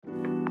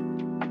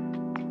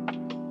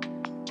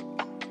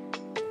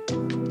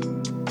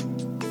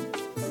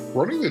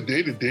Running the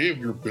day-to-day of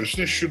your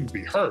business shouldn't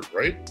be hard,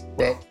 right?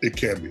 Well, it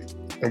can be.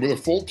 And with a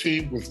full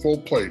team with full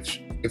plates,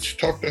 it's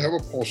tough to have a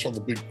pulse on the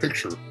big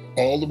picture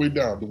all the way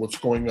down to what's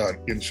going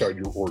on inside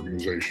your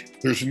organization.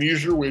 There's an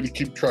easier way to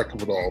keep track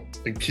of it all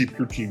and keep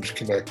your teams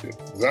connected.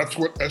 That's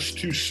what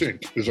S2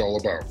 Sync is all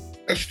about.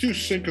 S2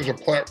 Sync is a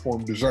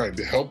platform designed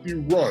to help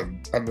you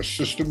run on the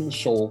System and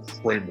Soul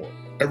framework.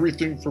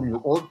 Everything from your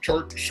org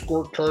chart,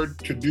 scorecard,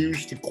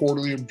 to-dos, to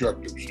quarterly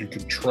objectives. You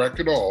can track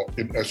it all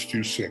in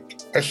S2 Sync.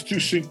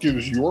 S2 Sync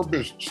gives your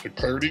business the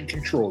clarity and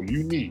control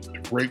you need to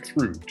break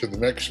through to the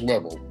next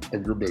level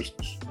of your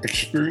business.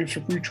 Experience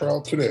a free trial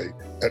today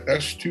at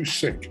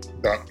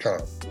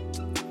s2sync.com.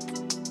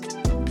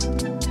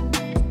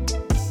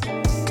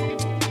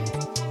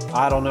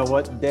 I don't know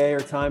what day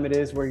or time it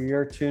is where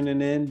you're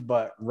tuning in,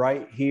 but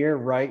right here,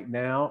 right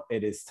now,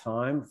 it is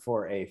time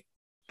for a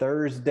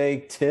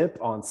Thursday tip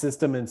on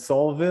System in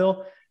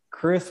Soulville.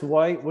 Chris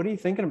White, what are you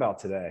thinking about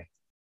today?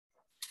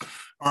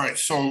 All right,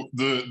 so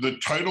the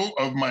title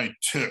of my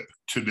tip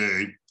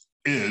today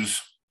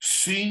is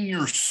Seeing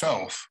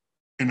Yourself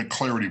in a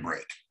Clarity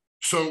Break.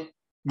 So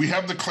we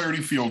have the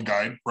Clarity Field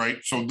Guide, right?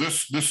 So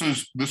this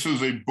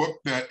is a book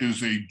that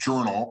is a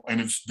journal, and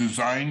it's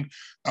designed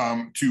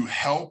to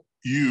help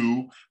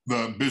you,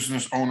 the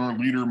business owner,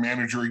 leader,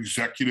 manager,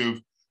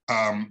 executive,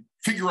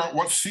 figure out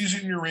what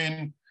season you're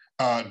in.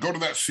 Go to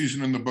that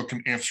season in the book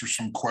and answer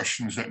some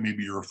questions that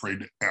maybe you're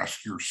afraid to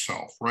ask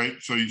yourself, right?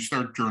 So you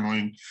start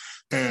journaling,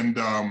 and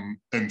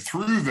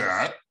through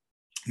that,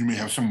 you may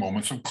have some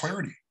moments of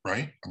clarity,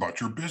 right,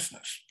 about your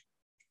business.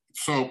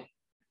 So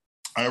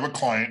I have a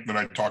client that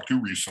I talked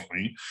to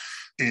recently,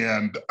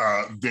 and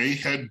they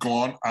had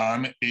gone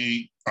on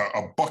a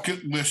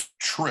bucket list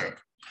trip.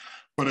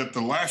 But at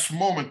the last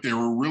moment, they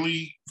were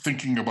really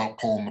thinking about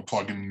pulling the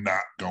plug and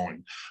not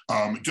going,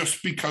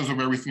 just because of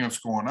everything that's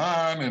going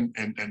on,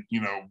 and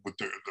you know, with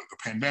the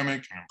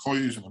pandemic and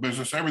employees and the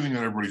business, everything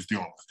that everybody's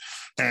dealing with.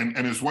 And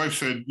his wife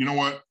said, you know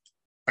what,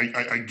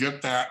 I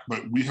get that,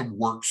 but we have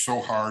worked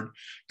so hard,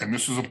 and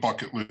this is a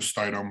bucket list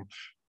item.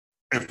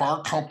 If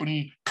our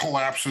company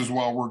collapses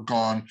while we're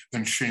gone,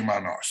 then shame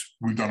on us.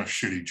 We've done a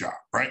shitty job,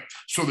 right?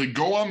 So they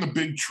go on the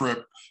big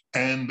trip,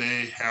 and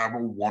they have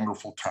a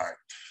wonderful time.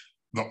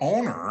 The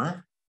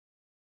owner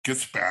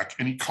gets back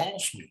and he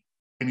calls me,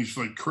 and he's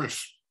like,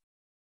 Chris,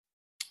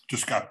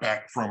 just got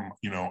back from,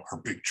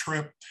 our big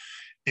trip,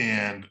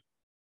 and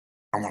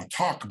I want to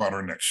talk about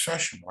our next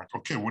session. I'm like,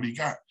 okay, what do you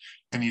got?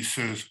 And he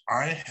says,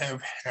 I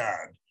have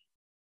had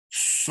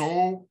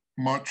so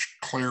much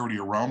clarity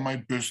around my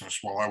business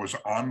while I was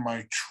on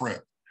my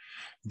trip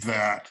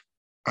that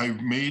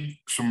I've made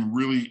some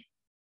really,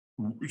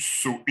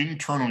 so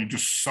internally,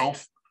 just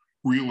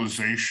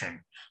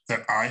self-realization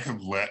that I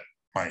have let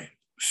my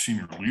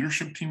senior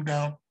leadership team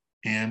down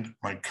and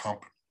my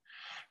company.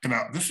 And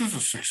now this is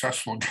a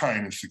successful guy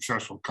in a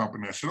successful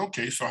company. I said,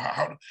 okay, so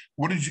how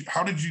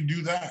did you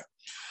do that?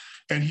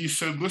 And he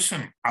said,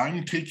 listen,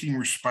 I'm taking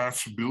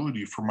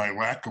responsibility for my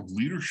lack of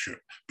leadership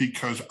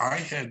because I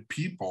had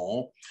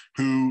people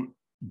who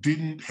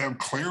didn't have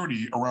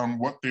clarity around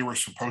what they were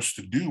supposed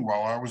to do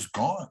while I was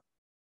gone.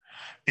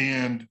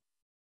 And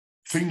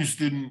things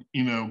didn't,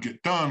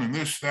 get done, and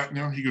this, that,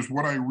 and he goes,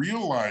 what I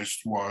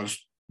realized was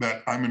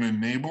that I'm an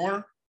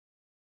enabler.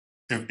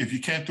 If you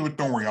can't do it,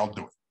 don't worry, I'll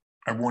do it.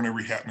 I've worn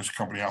every hat in this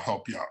company. I'll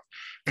help you out.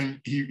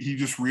 And he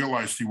just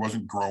realized he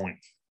wasn't growing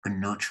or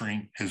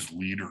nurturing his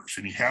leaders.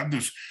 And he had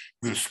this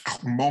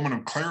moment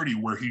of clarity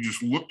where he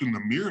just looked in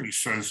the mirror and he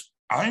says,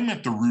 I'm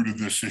at the root of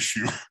this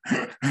issue,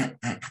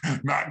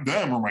 not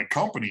them or my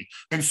company.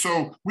 And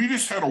so we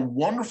just had a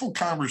wonderful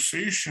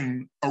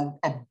conversation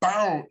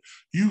about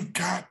you've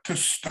got to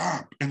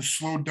stop and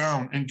slow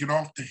down and get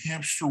off the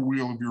hamster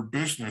wheel of your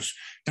business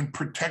and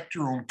protect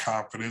your own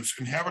confidence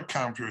and have a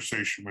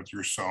conversation with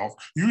yourself.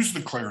 Use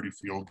the Clarity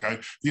Field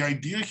Guide. The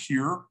idea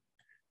here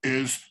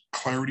is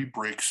clarity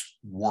breaks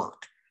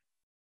work.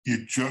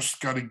 You just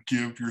got to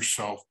give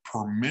yourself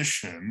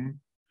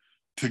permission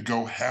to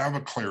go have a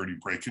clarity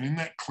break. And in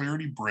that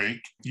clarity break,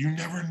 you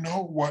never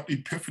know what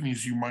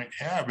epiphanies you might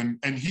have.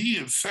 And he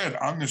had said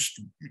on this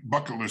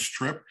bucket list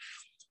trip,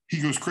 he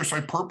goes, Chris,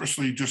 I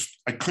purposely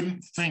I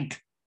couldn't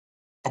think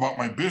about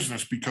my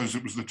business because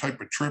it was the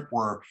type of trip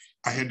where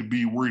I had to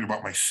be worried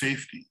about my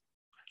safety.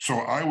 So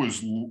I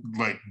was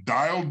like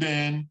dialed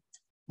in,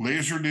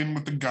 lasered in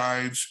with the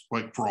guides,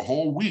 like for a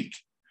whole week.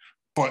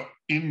 But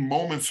in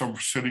moments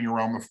of sitting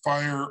around the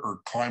fire or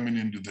climbing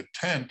into the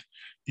tent,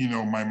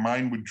 my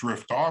mind would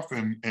drift off.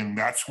 And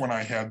that's when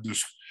I had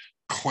this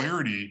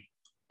clarity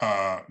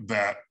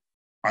that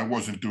I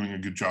wasn't doing a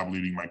good job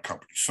leading my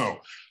company.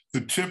 So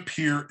the tip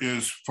here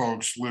is,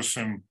 folks,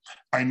 listen,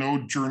 I know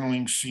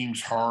journaling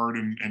seems hard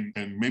and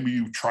maybe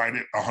you've tried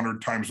it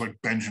 100 times like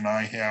Benj and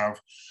I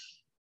have.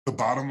 The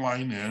bottom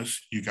line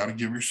is you got to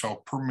give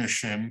yourself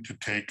permission to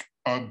take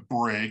a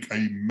break,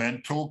 a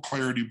mental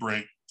clarity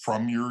break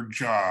from your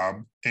job,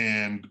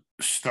 and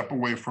step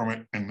away from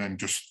it, and then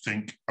just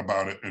think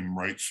about it and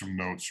write some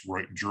notes,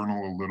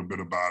 journal a little bit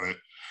about it.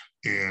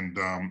 And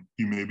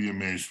you may be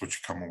amazed what you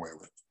come away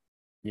with.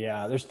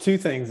 Yeah, there's two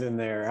things in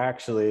there,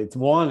 actually. It's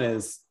one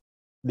is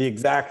the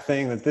exact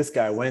thing that this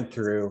guy went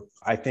through.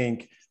 I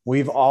think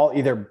we've all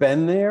either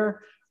been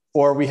there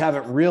or we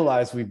haven't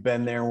realized we've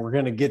been there, and we're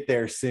going to get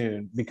there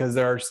soon, because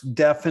there's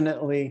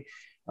definitely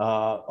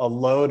a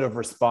load of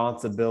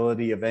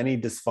responsibility of any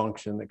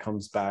dysfunction that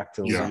comes back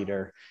to the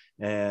leader.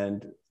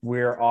 And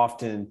we're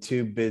often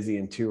too busy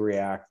and too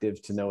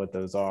reactive to know what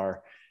those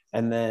are.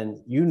 And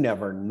then you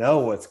never know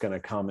what's going to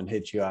come and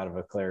hit you out of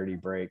a clarity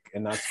break.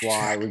 And that's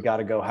why we got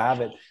to go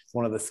have it.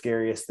 One of the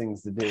scariest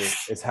things to do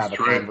is have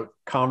a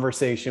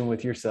conversation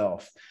with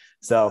yourself.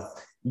 So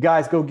you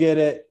guys go get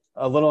it.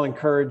 A little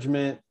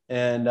encouragement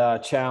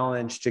and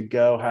challenge to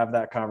go have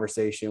that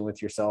conversation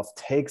with yourself.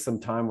 Take some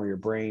time where your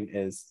brain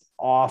is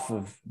off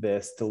of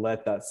this to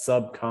let that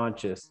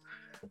subconscious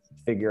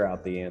figure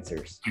out the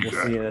answers. We'll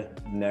see you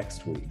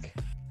next week.